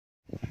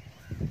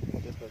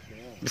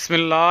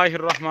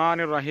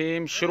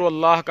बिस्मिल्लाहिर्रहमानिर्रहीम। शुरू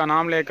अल्लाह का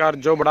नाम लेकर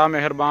जो बड़ा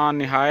मेहरबान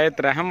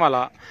निहायत रहम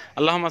वाला।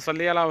 अल्लाहुम्मा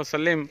सल्ली अला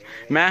वसल्लिम।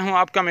 मैं हूं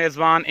आपका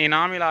मेज़बान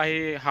इनाम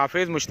इलाही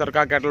हाफिज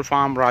मुश्तरकः कैटल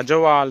फार्म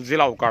राजोवाल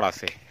ज़िला उकाड़ा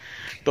से।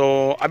 तो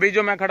अभी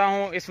जो मैं खड़ा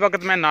हूं इस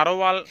वक्त मैं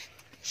नारोवाल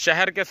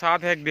शहर के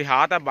साथ एक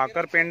देहात है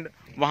बाकर पिंड,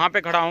 वहां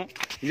पे खड़ा हूं।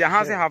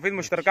 यहां से हाफिज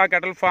मुश्तरकः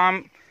कैटल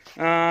फार्म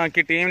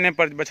की टीम ने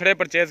बछड़े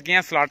परचेज़ किए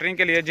हैं स्लाटरिंग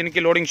के लिए, जिनकी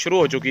लोडिंग शुरू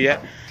हो चुकी है।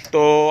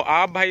 तो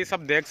आप भाई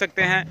सब देख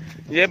सकते हैं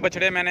ये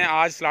बछड़े मैंने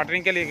आज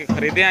स्लाटरिंग के लिए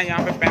ख़रीदे हैं।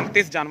 यहाँ पे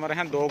 35 जानवर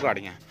हैं, 2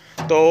 गाड़ियाँ।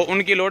 तो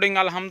उनकी लोडिंग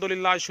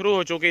अल्हम्दुलिल्लाह शुरू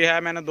हो चुकी है।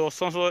 मैंने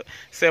दोस्तों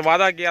से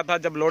वादा किया था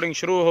जब लोडिंग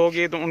शुरू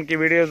होगी तो उनकी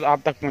वीडियोज़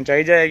आप तक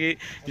पहुँचाई जाएगी।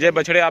 ये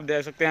बछड़े आप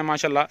देख सकते हैं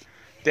माशाल्लाह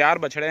तैयार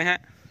बछड़े हैं।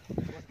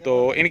 तो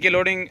इनकी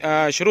लोडिंग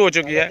शुरू हो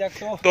चुकी है।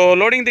 तो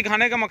लोडिंग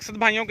दिखाने का मकसद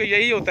भाइयों के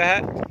यही होता है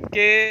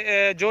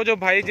कि जो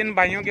भाई जिन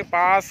भाइयों के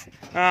पास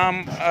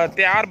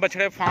तैयार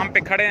बछड़े फार्म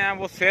पे खड़े हैं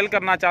वो सेल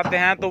करना चाहते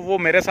हैं तो वो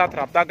मेरे साथ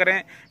रब्ता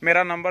करें।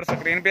 मेरा नंबर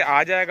स्क्रीन पे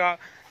आ जाएगा।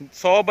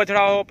 100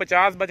 बछड़ा हो,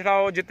 50 बछड़ा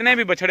हो, जितने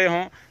भी बछड़े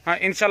हों, हाँ,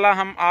 इंशाल्लाह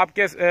हम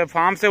आपके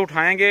फार्म से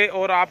उठाएंगे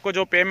और आपको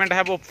जो पेमेंट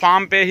है वो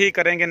फार्म पे ही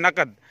करेंगे।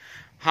 नकद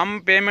हम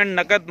पेमेंट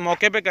नकद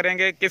मौके पे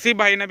करेंगे। किसी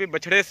भाई ने भी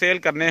बछड़े सेल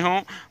करने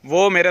हों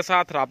वो मेरे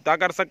साथ रब्ता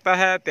कर सकता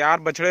है, तैयार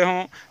बछड़े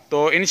हों।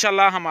 तो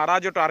इंशाल्लाह हमारा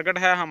जो टारगेट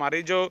है,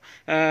 हमारी जो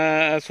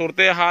सूरत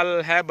हाल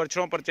है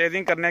बछड़ों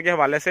परचेजिंग करने के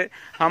हवाले से,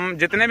 हम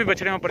जितने भी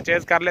बछड़े हों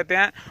परचेज़ कर लेते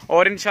हैं।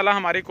 और इंशाल्लाह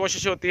हमारी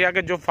कोशिश होती है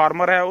कि जो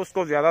फार्मर है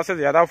उसको ज़्यादा से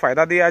ज़्यादा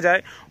फ़ायदा दिया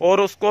जाए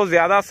और उसको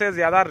ज़्यादा से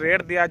ज़्यादा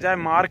रेट दिया जाए।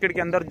 मार्केट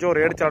के अंदर जो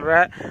रेट चल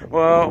रहा है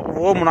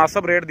वो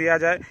मुनासिब रेट दिया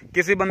जाए,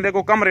 किसी बंदे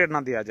को कम रेट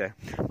ना दिया जाए।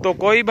 तो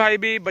कोई भाई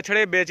भी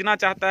बछड़े बेचना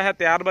चाहता है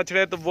तैयार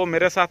बछड़े तो वो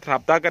मेरे साथ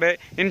रब्ता करे।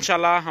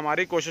 इंशाल्लाह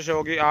हमारी कोशिश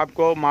होगी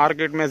आपको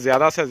मार्केट में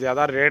ज़्यादा से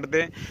ज़्यादा रेट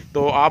दें।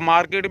 तो आप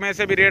मार्केट में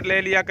से भी रेट ले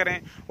लिया करें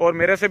और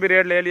मेरे से भी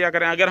रेट ले लिया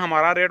करें। अगर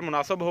हमारा रेट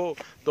मुनासिब हो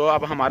तो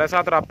आप हमारे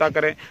साथ रब्ता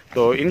करें।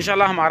 तो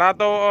इंशाल्लाह हमारा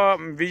तो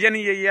विजन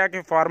ही यही है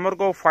कि फार्मर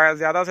को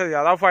ज़्यादा से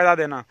ज़्यादा फ़ायदा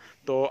देना।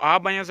 तो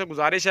आप भाइयों से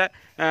गुजारिश है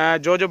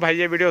जो भाई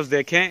ये वीडियोस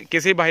देखें,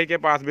 किसी भाई के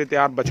पास भी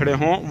तैयार बछड़े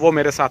हों वो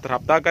मेरे साथ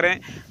रब्ता करें।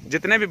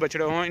 जितने भी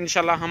बछड़े हों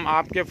इंशाल्लाह हम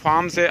आपके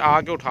फार्म से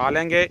आके उठा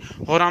लेंगे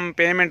और हम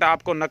पेमेंट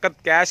आपको नकद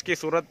कैश की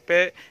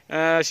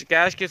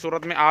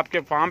सूरत में आपके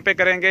फार्म पे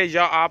करेंगे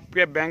या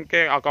आपके बैंक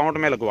के अकाउंट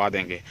में लगवा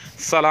देंगे।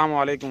 अस्सलामु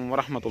अलैकुम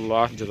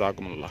वरहमतुल्लाह,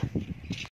 जज़ाकुमुल्लाह।